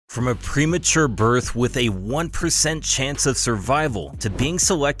From a premature birth with a 1% chance of survival to being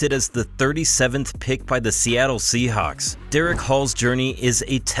selected as the 37th pick by the Seattle Seahawks, Derick Hall's journey is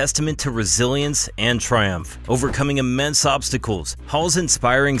a testament to resilience and triumph. Overcoming immense obstacles, Hall's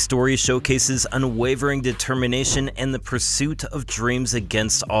inspiring story showcases unwavering determination and the pursuit of dreams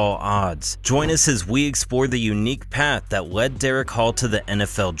against all odds. Join us as we explore the unique path that led Derick Hall to the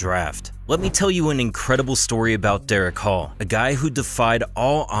NFL draft. Let me tell you an incredible story about Derrick Hall, a guy who defied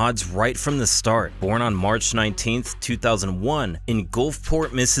all odds right from the start. Born on March 19, 2001 in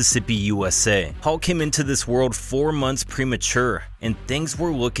Gulfport, Mississippi, USA, Hall came into this world 4 months premature, and things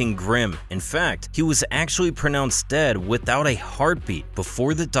were looking grim. In fact, he was actually pronounced dead without a heartbeat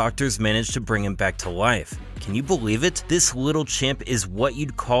before the doctors managed to bring him back to life. Can you believe it? This little champ is what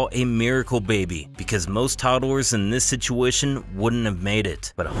you'd call a miracle baby, because most toddlers in this situation wouldn't have made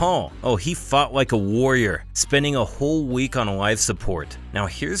it. But Hall, he fought like a warrior, spending a whole week on life support. Now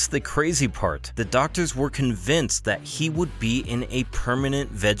here's the crazy part. The doctors were convinced that he would be in a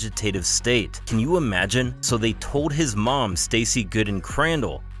permanent vegetative state. Can you imagine? So they told his mom, Stacy Gooden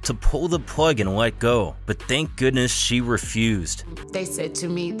Crandall, to pull the plug and let go, but thank goodness she refused. They said to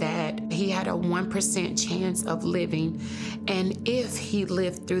me that he had a 1% chance of living, and if he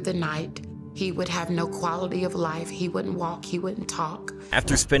lived through the night, he would have no quality of life. He wouldn't walk, he wouldn't talk.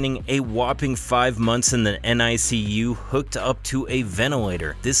 After spending a whopping 5 months in the NICU hooked up to a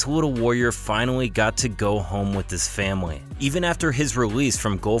ventilator, this little warrior finally got to go home with his family. Even after his release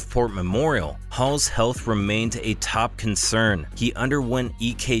from Gulfport Memorial, Hall's health remained a top concern. He underwent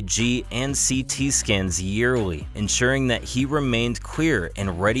EKG and CT scans yearly, ensuring that he remained clear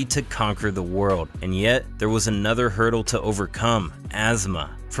and ready to conquer the world. And yet, there was another hurdle to overcome: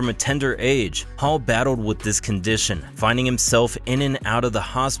 asthma. From a tender age, Hall battled with this condition, finding himself in and out of the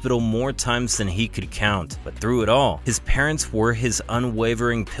hospital more times than he could count. But through it all, his parents were his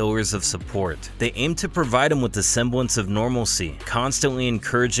unwavering pillars of support. They aimed to provide him with a semblance of normalcy, constantly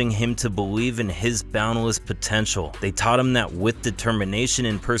encouraging him to believe in his boundless potential. They taught him that with determination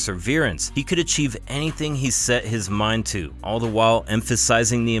and perseverance, he could achieve anything he set his mind to, all the while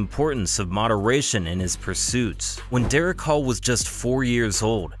emphasizing the importance of moderation in his pursuits. When Derrick Hall was just 4 years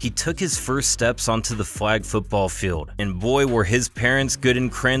old, he took his first steps onto the flag football field, and boy were his parents,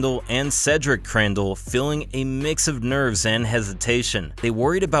 Gooden Crandall and Cedric Crandall, feeling a mix of nerves and hesitation. They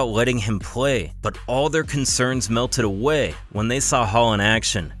worried about letting him play, but all their concerns melted away when they saw Hall in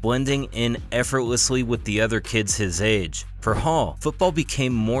action, blending in effortlessly with the other kids his age. For Hall, football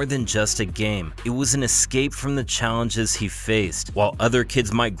became more than just a game. It was an escape from the challenges he faced. While other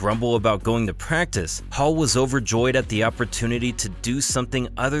kids might grumble about going to practice, Hall was overjoyed at the opportunity to do something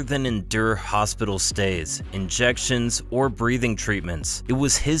other than endure hospital stays, injections, or breathing treatments. It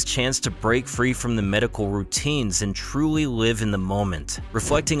was his chance to break free from the medical routines and truly live in the moment.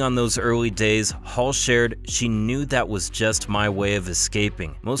 Reflecting on those early days, Hall shared, "She knew that was just my way of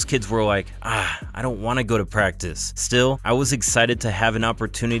escaping. Most kids were like, I don't want to go to practice. Still, I was excited to have an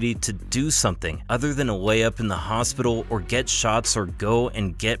opportunity to do something other than lay up in the hospital or get shots or go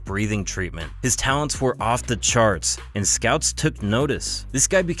and get breathing treatment." His talents were off the charts, and scouts took notice. This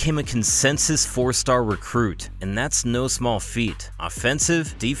guy became a consensus 4-star recruit, and that's no small feat.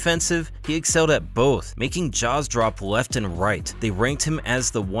 Offensive, defensive, he excelled at both, making jaws drop left and right. They ranked him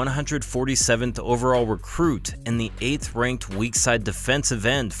as the 147th overall recruit and the 8th ranked weak side defensive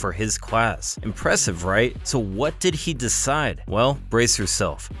end for his class. Impressive, right? So what did he decide? Well, brace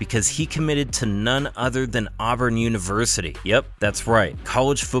yourself, because he committed to none other than Auburn University. Yep, that's right.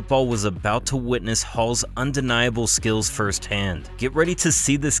 College football was about to witness Hall's undeniable skills firsthand. Get ready to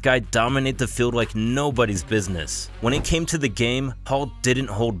see this guy dominate the field like nobody's business. When it came to the game, Hall didn't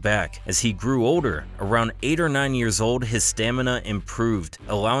hold back. As he grew older, around 8 or 9 years old, his stamina improved,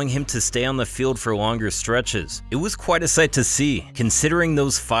 allowing him to stay on the field for longer stretches. It was quite a sight to see, considering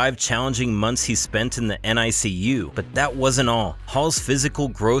those 5 challenging months he spent in the NICU. But that wasn't all. Hall's physical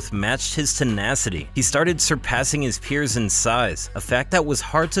growth matched his tenacity. He started surpassing his peers in size, a fact that was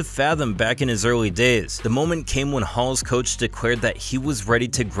hard to fathom back in his early days. The moment came when Hall's coach declared that he was ready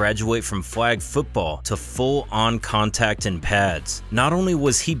to graduate from flag football to full-on contact and pads. Not only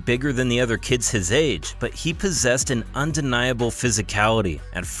was he bigger than the other kids his age, but he possessed an undeniable physicality.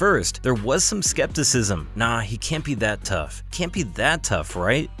 At first, there was some skepticism. Nah, he can't be that tough. Can't be that tough,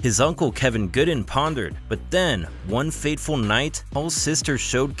 right? His uncle Kevin Gooden pondered, but then, one fateful night, Hall's sister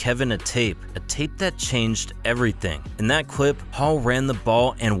showed Kevin a tape that changed everything. In that clip, Hall ran the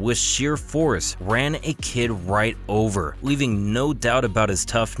ball and with sheer force ran a kid right over, leaving no doubt about his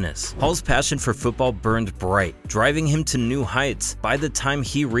toughness. Hall's passion for football burned bright, driving him to new heights. By the time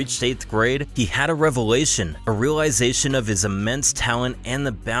he reached 8th grade, he had a revelation, a realization of his immense talent and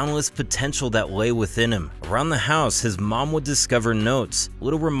the boundless potential that lay within him. Around the house, his mom would discover notes,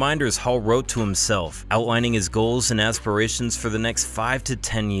 little reminders Hall wrote to himself, outlining his goals and aspirations for the next 5 to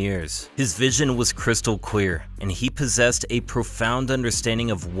 10 years. His vision was crystal clear, and he possessed a profound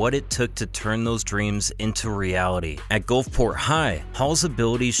understanding of what it took to turn those dreams into reality. At Gulfport High, Hall's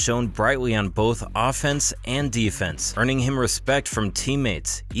abilities shone brightly on both offense and defense, earning him respect from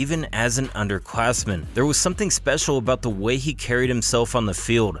teammates, even as an underclassman. There was something special about the way he carried himself on the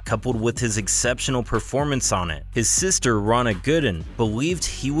field, coupled with his exceptional performance on it. His sister, Ronna Gooden, believed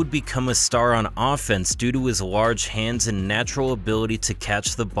he would become a star on offense due to his large hands and natural ability to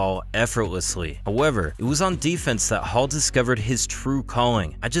catch the ball effortlessly. However, it was on defense that Hall discovered his true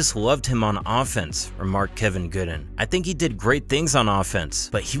calling. "I just loved him on offense," remarked Kevin Gooden. "I think he did great things on offense,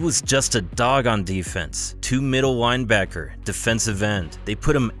 but he was just a dog on defense. 2 middle linebacker, defensive end. They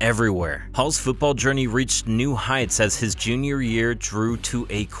put him everywhere." Hall's football journey reached new heights as his junior year drew to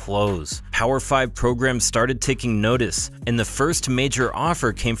a close. Power 5 programs started taking notice, and the first major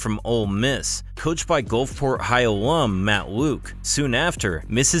offer came from Ole Miss, coached by Gulfport High alum Matt Luke. Soon after,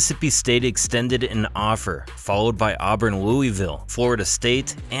 Mississippi State extended an offer, followed by Auburn, Louisville, Florida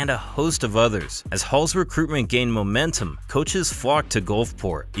State, and a host of others. As Hall's recruitment gained momentum, coaches flocked to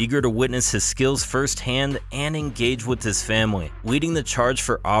Gulfport, eager to witness his skills firsthand and engage with his family. Leading the charge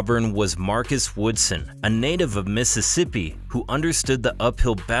for Auburn was Marcus Woodson, a native of Mississippi who understood the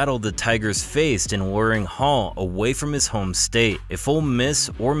uphill battle the Tigers faced in luring Hall away from his home state. If Ole Miss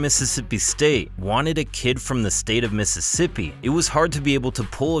or Mississippi State wanted a kid from the state of Mississippi, it was hard to be able to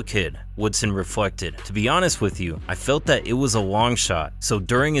pull a kid, Woodson reflected. "To be honest with you, I felt that it was a long shot. So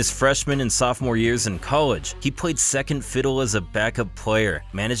during his freshman and sophomore years in college, he played second fiddle as a backup player,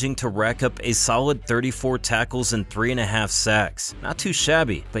 managing to rack up a solid 34 tackles and 3.5 sacks. Not too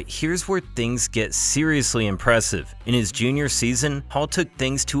shabby, but here's where things get seriously impressive. In his junior season, Hall took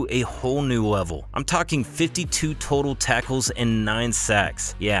things to a whole new level. I'm talking 52 total tackles and 9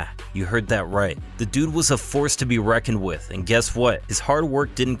 sacks. Yeah, you heard that right. The dude was a force to be reckoned with, and guess what? His hard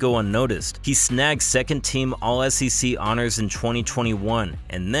work didn't go unnoticed. He snagged second-team All-SEC honors in 2021,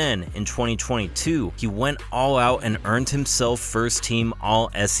 and then in 2022, he went all out and earned himself first-team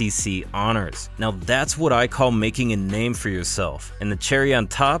All-SEC honors. Now that's what I call making a name for yourself. And the cherry on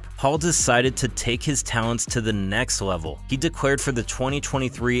top, Hall decided to take his talents to the next level. He declared for the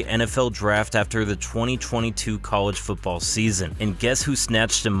 2023 NFL Draft after the 2022 college football season, and guess who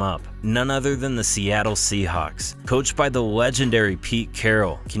snatched him up? None other than the Seattle Seahawks, coached by the legendary Pete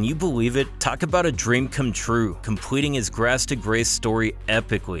Carroll. Can you believe it? Talk about a dream come true, completing his grass to grace story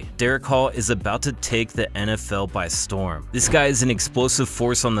epically. Derick Hall is about to take the NFL by storm. This guy is an explosive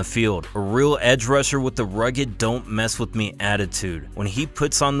force on the field, a real edge rusher with the rugged don't mess with me attitude. When he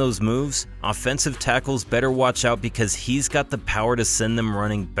puts on those moves, offensive tackles better watch out because he's got the power to send them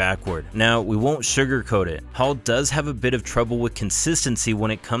running backward. Now, we won't sugarcoat it. Hall does have a bit of trouble with consistency when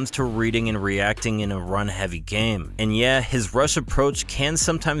it comes to reading and reacting in a run-heavy game. And yeah, his rush approach can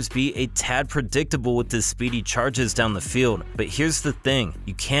sometimes be a tad predictable with his speedy charges down the field, but here's the thing,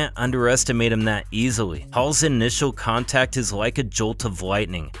 you can't underestimate him that easily. Hall's initial contact is like a jolt of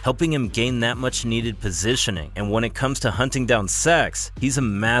lightning, helping him gain that much needed positioning. And when it comes to hunting down sacks, he's a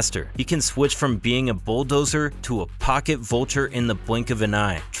master. He can switch from being a bulldozer to a pocket vulture in the blink of an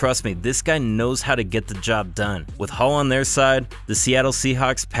eye. Trust me, this guy knows how to get the job done. With Hall on their side, the Seattle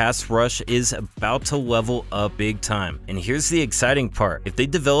Seahawks pass rush is about to level up big time. And here's the exciting part. If they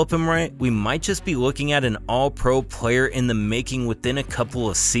develop him right, we might just be looking at an all-pro player in the making within a couple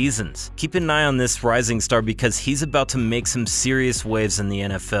of seasons. Keep an eye on this rising star because he's about to make some serious waves in the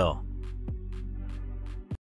NFL.